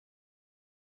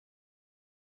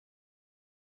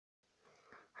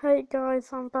Hey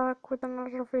guys, I'm back with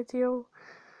another video.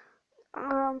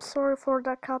 I'm sorry for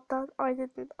the cut that I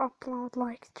didn't upload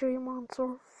like 3 months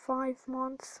or 5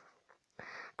 months.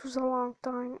 It was a long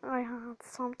time. I had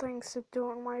some things to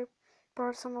do in my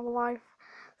personal life.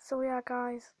 So yeah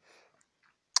guys,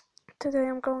 today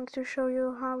I'm going to show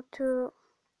you how to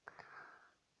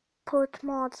put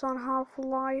mods on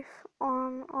Half-Life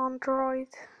on Android.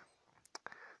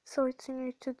 So what you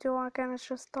need to do again is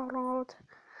just download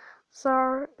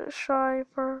the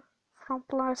driver from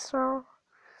Play Store.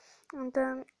 And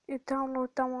then you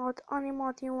download the mod, any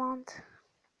mod you want,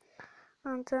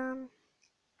 and then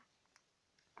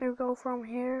you go from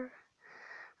here,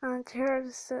 and here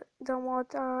is the mod,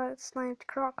 it's named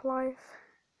Croc Life.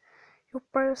 You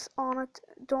press on it,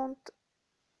 don't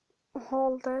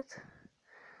hold it,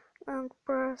 and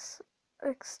press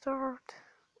Start,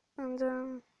 and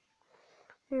then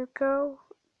you go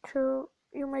to,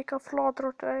 you make a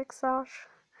floater to X-Hash,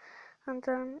 and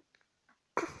then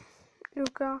you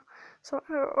go, so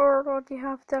I already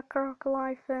have the Croc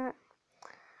Life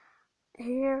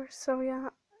here, so yeah,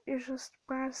 you just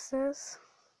press this.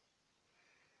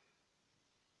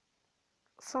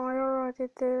 So I already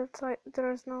did it,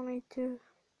 there's no need to.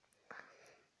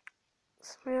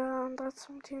 So yeah, and that's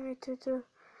what you need to do.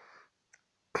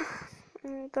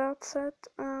 And that's it.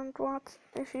 And what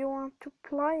if you want to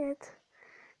play it,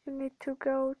 you need to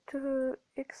go to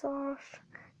XR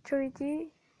 3D,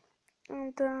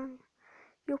 and then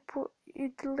you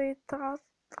delete that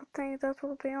thing that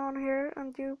will be on here,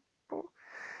 and you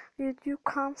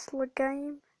cancel a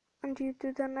game, and you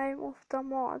do the name of the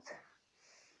mod,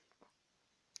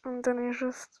 and then you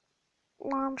just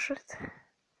launch it.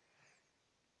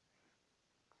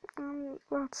 And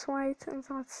let's wait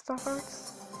until it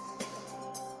starts.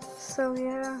 So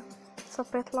yeah, it's a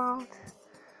bit loud.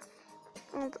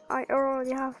 And I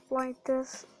already have played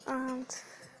this, and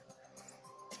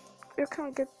you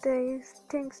can get these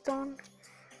things done.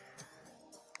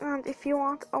 And if you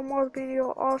want a more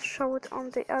video, I'll show it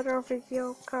on the other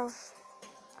video, cause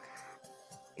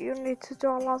you need to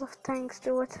do a lot of things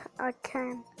to it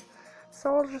again.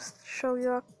 So I'll just show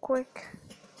you a quick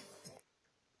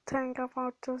thing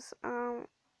about this.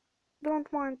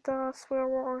 Don't mind the swear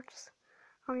words,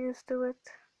 I'm used to it.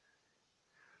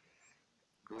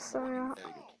 So yeah,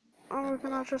 I'm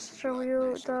gonna just show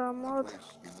you the mod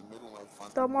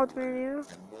menu.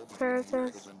 Here it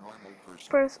is.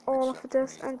 Press all of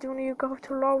this, and when you go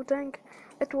to loading,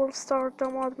 it will start the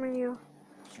mod menu.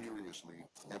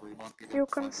 You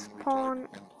can spawn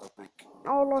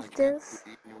all of this.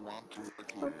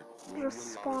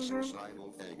 Just spawn him.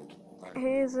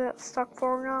 He is stuck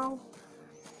for now.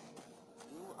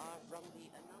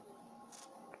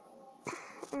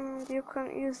 And you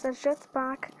can use the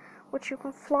jetpack, which you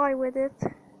can fly with it.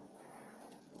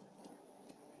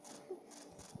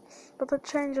 But it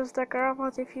changes the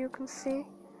gravity, if you can see.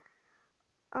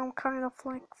 I'm kind of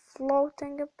like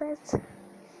floating a bit.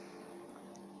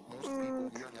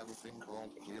 And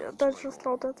that's just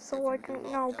loaded, so I can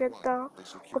now get the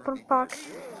open pack.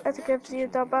 It gives you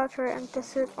the battery and the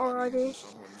suit already.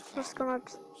 Just gonna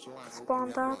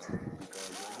spawn that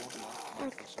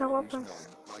and get the weapons.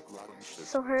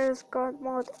 So here's God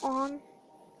mode on.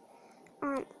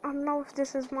 I don't know if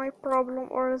this is my problem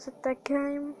or is it the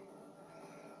game.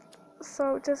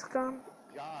 So this gun,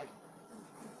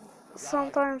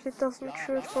 sometimes it doesn't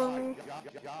shoot for me.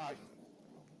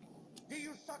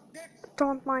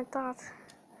 Don't mind that.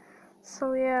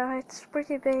 So yeah, it's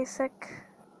pretty basic.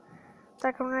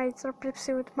 The grenades are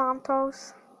Pepsi with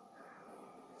Mantos.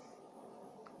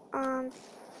 And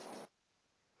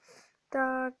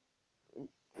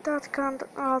that gun,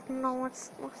 I don't know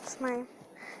what's its name.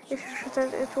 If you shoot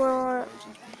it, it will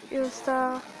use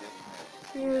the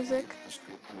music.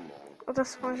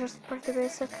 This one is just pretty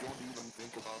basic.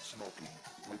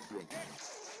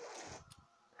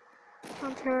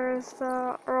 And here is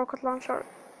the rocket launcher.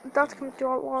 That can do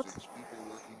a lot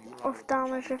of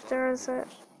damage if there is an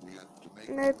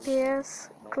APS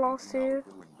close to you.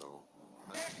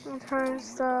 And here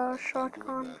is the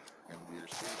shotgun.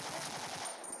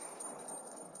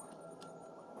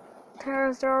 Here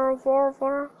is the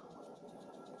revolver.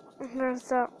 And here's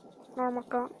the normal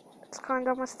gun. It's kind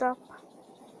of messed up.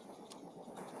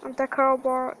 And the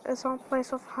crowbar is on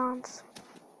place of hands.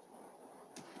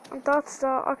 And that's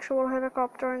the actual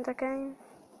helicopter in the game.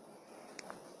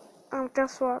 And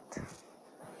guess what?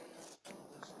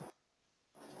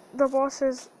 The boss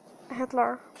is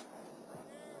Hitler.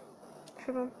 If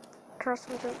you don't trust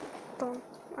me, then don't.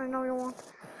 I know you won't.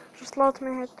 Just let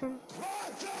me hit him.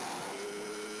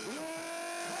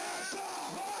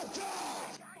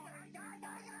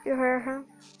 You hear him?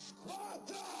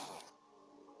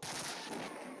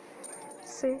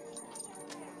 see.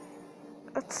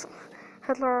 It's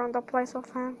Hitler in the place of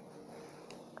him.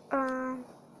 Um,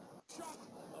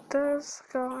 this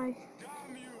guy,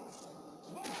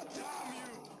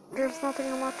 there's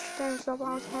nothing much changed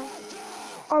about him.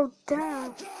 Oh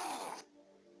damn!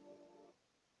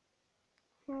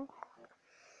 Yeah,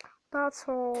 that's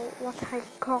all what I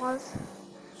got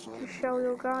to show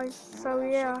you guys. So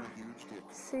yeah,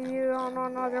 see you on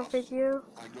another video,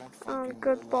 and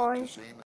goodbye.